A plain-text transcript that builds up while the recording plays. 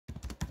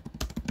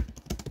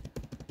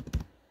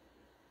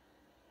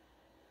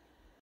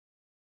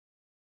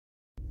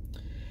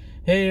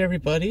Hey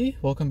everybody,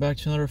 welcome back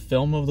to another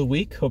film of the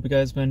week. Hope you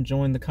guys have been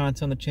enjoying the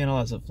content on the channel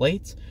as of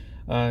late.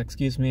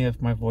 Excuse me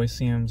if my voice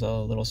seems a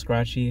little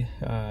scratchy.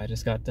 I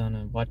just got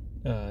done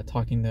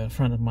talking to a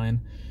friend of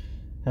mine,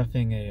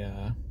 having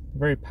a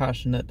very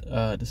passionate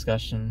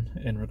discussion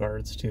in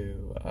regards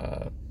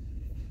to,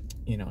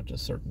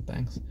 just certain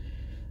things.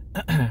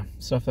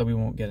 Stuff that we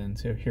won't get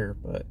into here,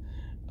 but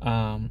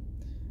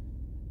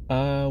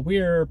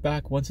we're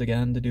back once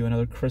again to do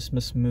another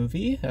Christmas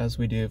movie, as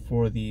we do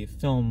for the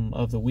film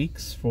of the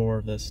weeks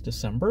for this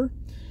December.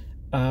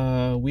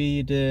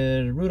 We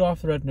did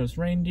Rudolph the Red-Nosed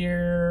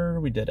Reindeer,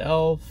 we did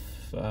Elf,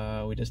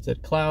 we just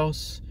did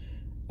Klaus.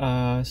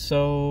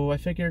 So I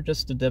figured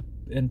just to dip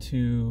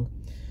into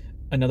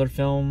another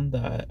film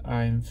that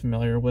I'm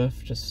familiar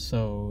with, just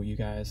so you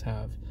guys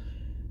have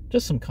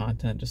just some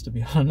content, just to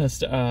be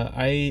honest.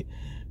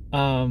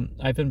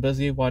 I've been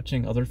busy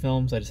watching other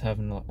films. I just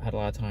haven't had a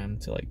lot of time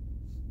to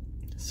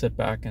sit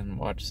back and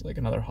watch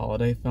another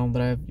holiday film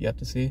that I have yet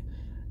to see.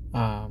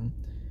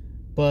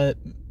 But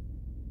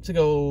to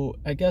go,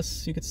 I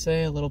guess you could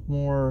say, a little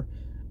more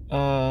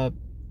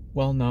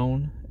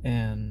well-known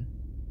and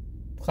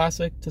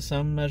classic to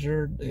some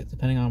measure,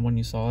 depending on when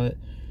you saw it,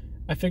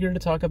 I figured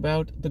to talk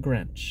about The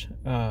Grinch.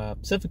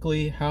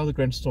 Specifically, How the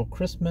Grinch Stole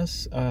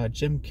Christmas,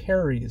 Jim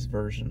Carrey's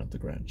version of The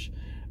Grinch.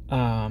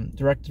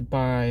 Directed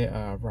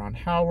by Ron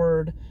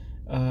Howard.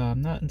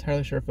 I'm not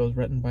entirely sure if it was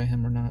written by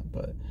him or not,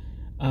 but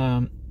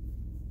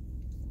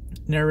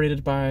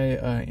narrated by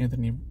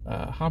Anthony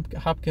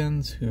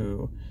Hopkins,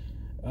 who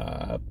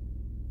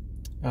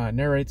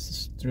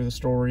narrates through the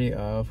story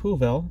of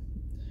Whoville,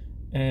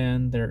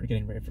 and they're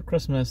getting ready for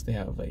Christmas. They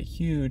have a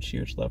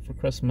huge love for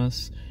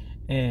Christmas,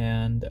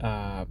 and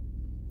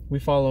we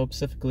follow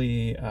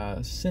specifically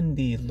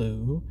Cindy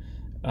Lou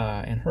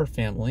and her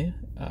family,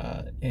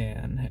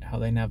 and how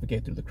they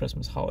navigate through the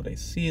Christmas holiday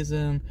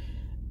season.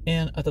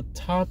 And at the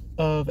top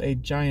of a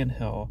giant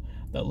hill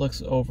that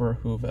looks over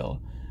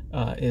Whoville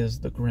is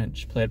the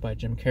Grinch, played by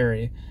Jim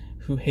Carrey,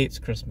 who hates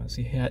Christmas.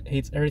 He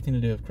hates everything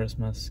to do with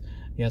Christmas.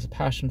 He has a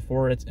passion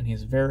for it, and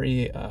he's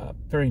very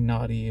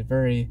naughty,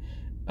 very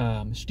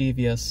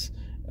mischievous,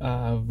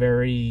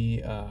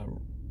 very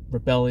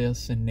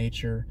rebellious in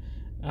nature,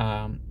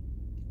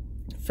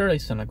 fairly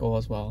cynical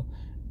as well.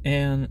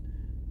 And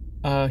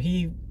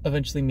he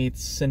eventually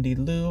meets Cindy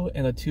Lou,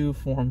 and the two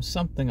form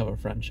something of a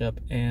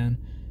friendship, and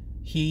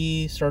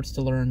he starts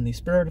to learn the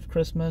spirit of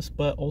Christmas,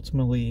 but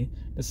ultimately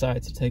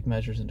decides to take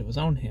measures into his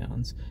own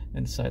hands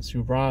and decides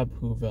to rob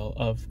Whoville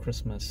of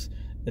Christmas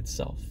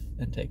itself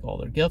and take all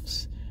their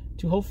gifts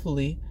to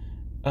hopefully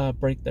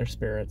break their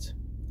spirits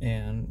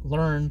and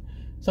learn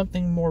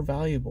something more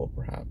valuable,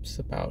 perhaps,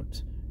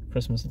 about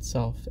Christmas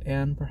itself,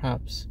 and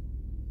perhaps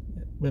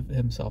with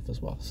himself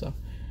as well. So,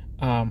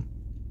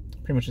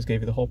 pretty much just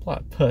gave you the whole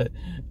plot, but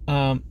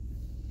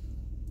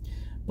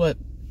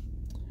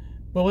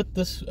with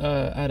this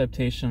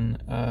adaptation,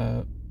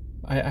 I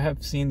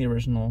have seen the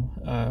original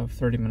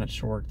 30-minute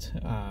short,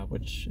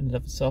 which in and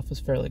of itself is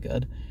fairly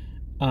good.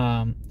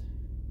 And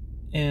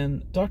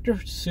Dr.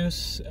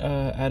 Seuss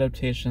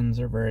adaptations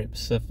are very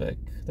specific.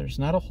 There's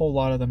not a whole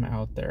lot of them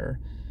out there.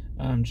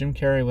 Jim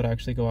Carrey would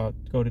actually go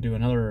to do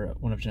another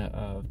one of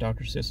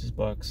Dr. Seuss's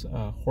books,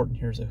 Horton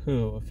Hears a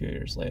Who, a few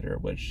years later,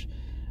 which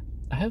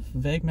I have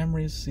vague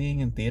memories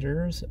seeing in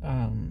theaters,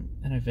 and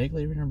I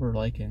vaguely remember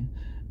liking.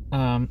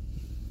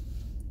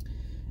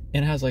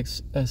 It has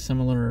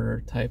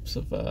similar types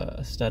of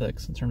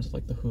aesthetics in terms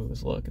of the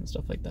Who's look and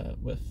stuff like that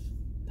with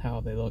how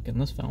they look in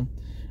this film.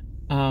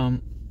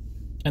 And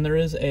there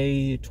is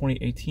a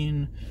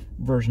 2018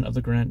 version of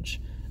The Grinch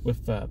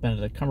with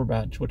Benedict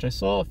Cumberbatch, which I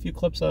saw a few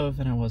clips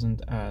of and I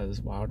wasn't as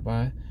wowed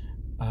by.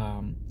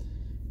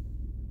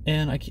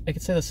 And I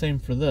could say the same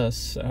for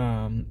this.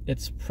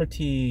 It's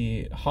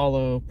pretty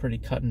hollow, pretty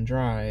cut and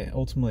dry.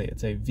 Ultimately,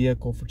 it's a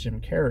vehicle for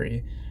Jim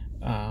Carrey,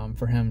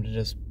 for him to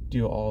just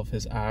do all of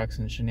his acts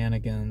and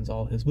shenanigans,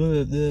 all his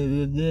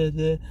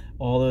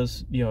all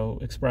those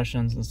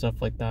expressions and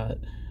stuff like that.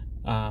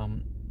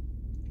 And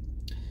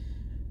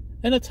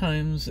at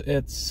times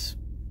it's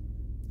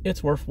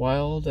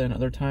worthwhile, and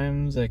other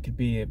times it could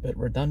be a bit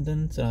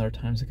redundant, and other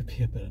times it could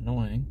be a bit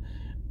annoying.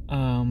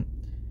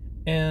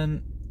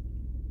 And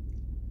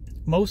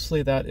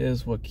mostly that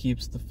is what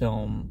keeps the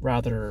film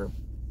rather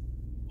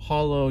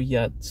hollow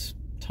yet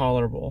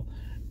tolerable.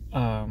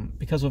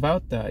 Because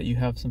without that, you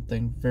have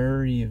something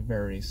very,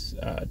 very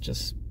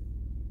just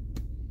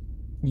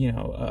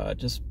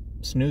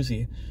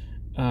snoozy.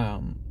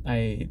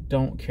 I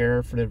don't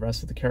care for the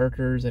rest of the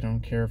characters. I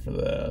don't care for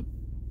the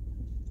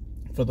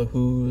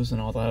Who's and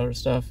all that other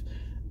stuff.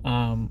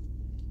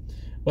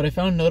 What I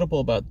found notable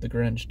about The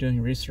Grinch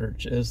doing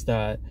research is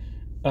that,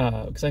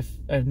 because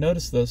I've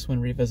noticed this when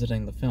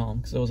revisiting the film,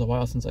 because it was a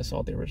while since I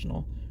saw the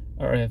original,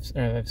 or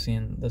I've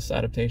seen this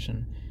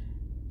adaptation.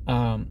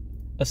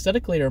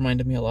 Aesthetically, it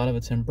reminded me a lot of a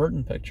Tim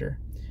Burton picture,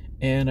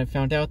 and I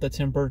found out that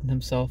Tim Burton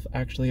himself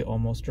actually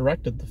almost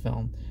directed the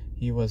film.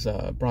 He was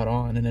brought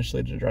on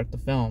initially to direct the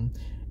film,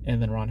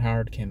 and then Ron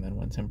Howard came in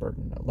when Tim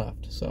Burton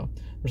left. So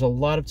there's a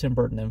lot of Tim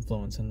Burton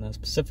influence in this,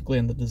 specifically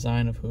in the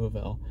design of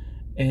Whoville.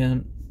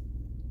 And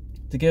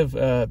to give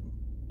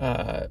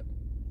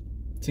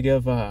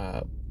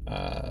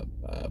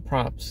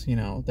props, you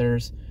know,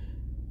 there's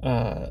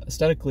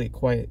aesthetically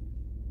quite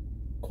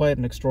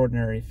an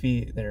extraordinary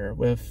feat there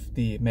with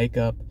the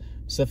makeup,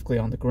 specifically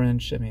on the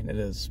Grinch. I mean, it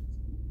is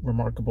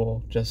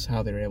remarkable just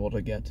how they were able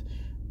to get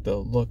the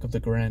look of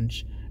the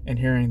Grinch, and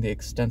hearing the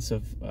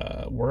extensive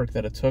work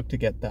that it took to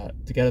get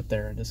it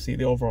there, and to see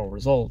the overall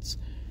results,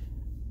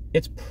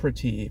 it's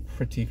pretty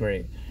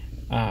great.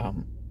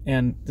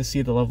 And to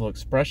see the level of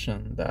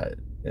expression that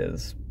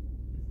is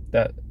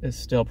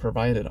still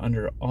provided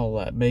under all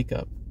that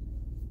makeup,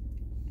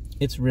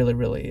 it's really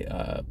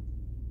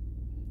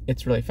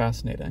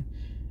fascinating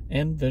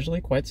and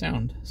visually quite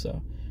sound.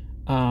 So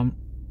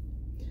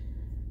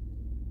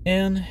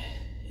and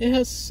it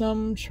has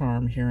some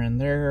charm here and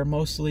there,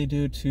 mostly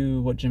due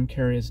to what Jim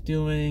Carrey is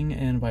doing,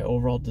 and by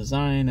overall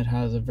design, it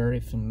has a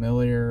very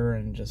familiar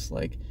and just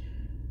like,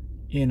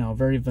 you know,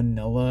 very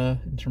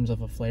vanilla in terms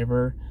of a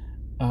flavor.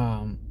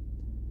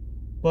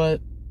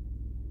 But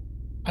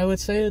I would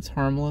say it's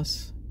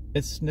harmless.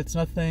 It's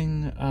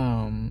nothing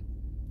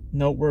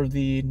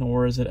noteworthy,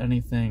 nor is it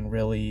anything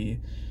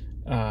really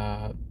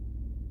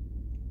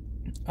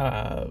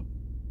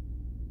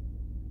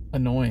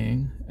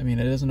annoying. I mean,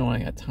 it is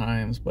annoying at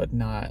times, but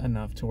not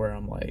enough to where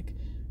I'm like,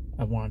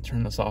 I want to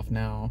turn this off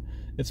now.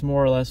 It's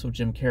more or less with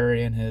Jim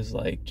Carrey and his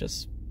like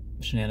just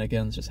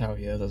shenanigans, just how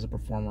he is as a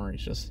performer.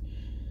 He's just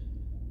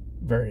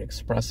very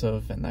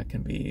expressive, and that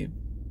could be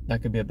a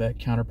bit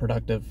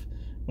counterproductive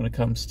when it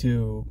comes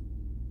to,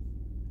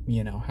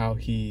 you know, how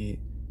he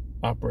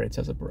operates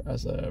as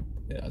a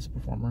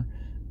performer.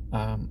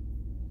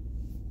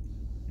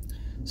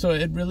 So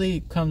it really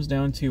comes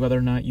down to whether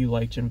or not you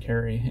like Jim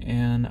Carrey,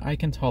 and I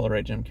can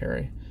tolerate Jim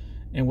Carrey,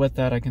 and with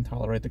that I can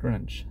tolerate the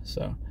Grinch.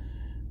 So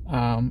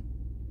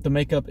the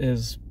makeup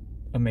is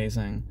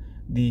amazing.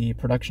 The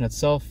production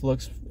itself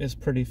is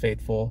pretty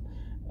faithful,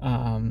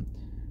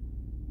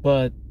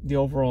 but the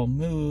overall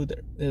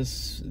mood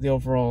is the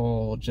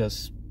overall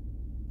just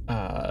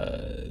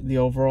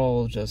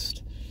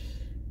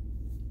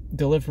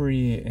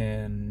delivery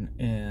and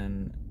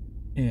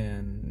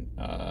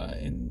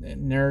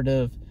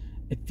narrative.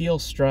 It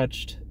feels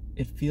stretched.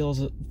 It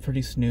feels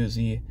pretty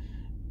snoozy,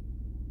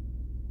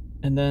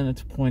 and then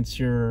at points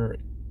your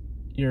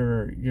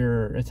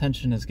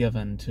attention is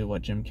given to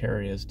what Jim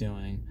Carrey is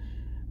doing,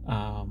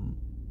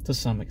 to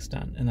some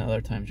extent, and at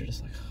other times you're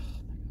just like, oh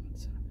my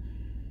god.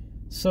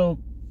 So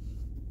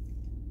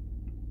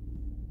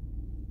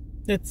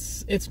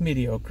it's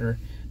mediocre.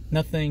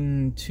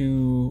 Nothing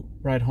to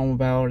write home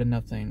about, and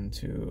nothing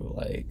to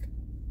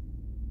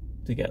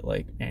get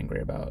like angry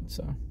about.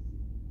 So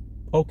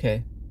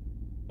okay.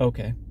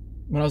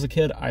 When I was a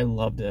kid, I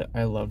loved it.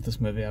 I loved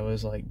this movie. I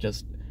was like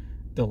just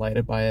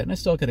delighted by it, and I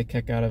still get a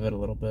kick out of it a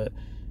little bit.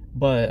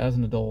 But as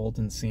an adult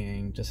and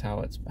seeing just how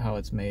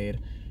it's made,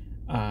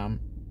 I'm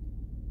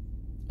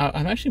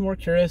actually more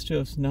curious to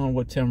have known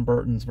what Tim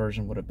Burton's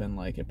version would have been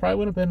like. It probably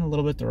would have been a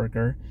little bit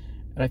darker,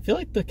 and I feel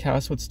like the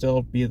cast would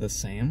still be the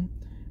same,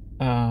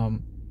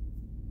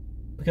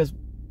 because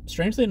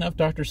strangely enough,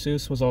 Dr.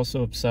 Seuss was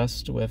also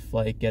obsessed with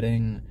like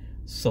getting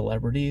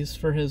celebrities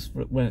for his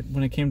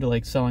when it came to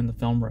like selling the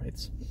film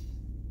rights.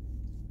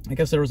 I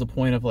guess there was a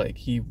point of like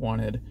he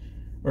wanted,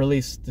 or at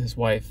least his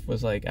wife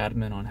was like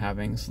adamant on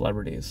having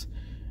celebrities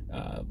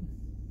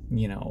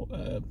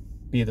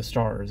be the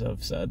stars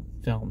of said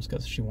films,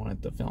 because she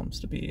wanted the films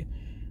to be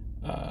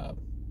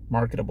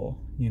marketable,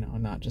 you know,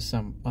 not just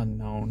some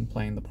unknown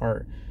playing the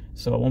part.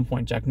 So at one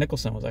point Jack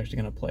Nicholson was actually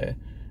going to play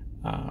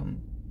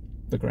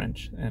the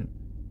Grinch, and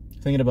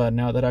thinking about it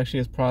now, that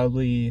actually is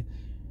probably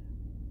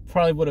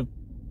would have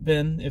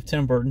been, if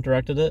Tim Burton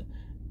directed it,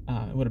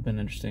 it would have been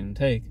interesting to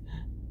take.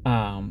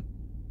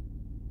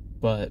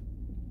 But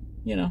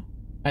you know,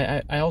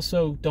 I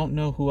also don't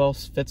know who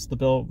else fits the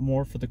bill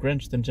more for the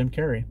Grinch than Jim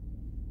Carrey.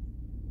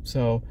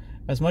 So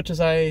as much as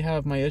I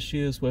have my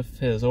issues with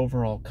his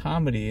overall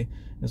comedy,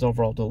 his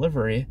overall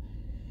delivery,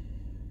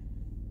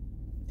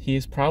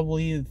 he's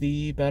probably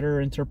the better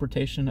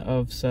interpretation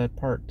of said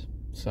part.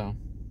 So,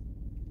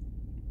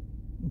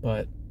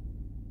 but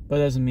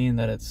doesn't mean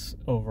that it's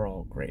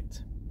overall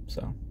great.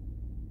 So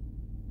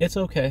it's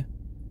okay,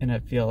 and I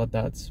feel that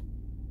that's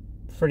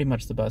pretty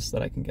much the best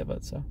that I can give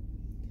it. So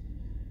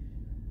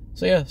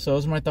yeah, so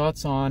those are my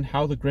thoughts on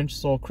How the Grinch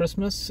Stole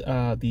Christmas,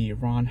 the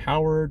Ron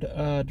Howard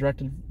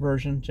directed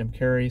version, Jim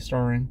Carrey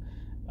starring.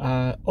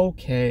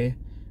 Okay,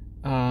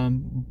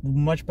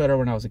 much better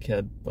when I was a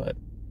kid, but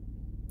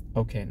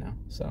okay now.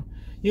 So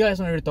you guys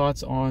know your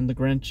thoughts on the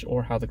Grinch,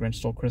 or How the Grinch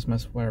Stole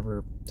Christmas,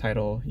 whatever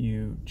title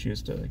you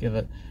choose to give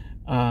it.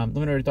 Let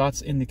me know your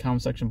thoughts in the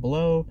comment section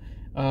below.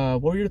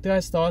 What were your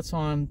guys' thoughts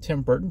on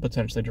Tim Burton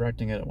potentially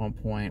directing it at one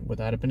point? Would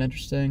that have been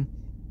interesting?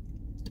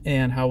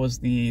 And how was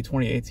the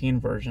 2018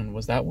 version?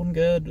 Was that one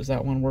good? Was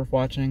that one worth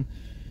watching?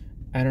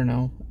 I don't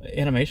know.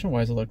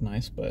 Animation-wise, it looked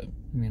nice, but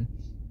I mean,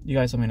 you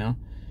guys let me know.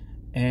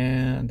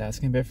 And that's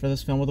going to be it for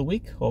this film of the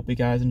week. Hope you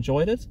guys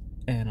enjoyed it.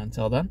 And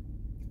until then,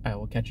 I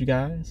will catch you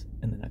guys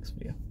in the next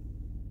video.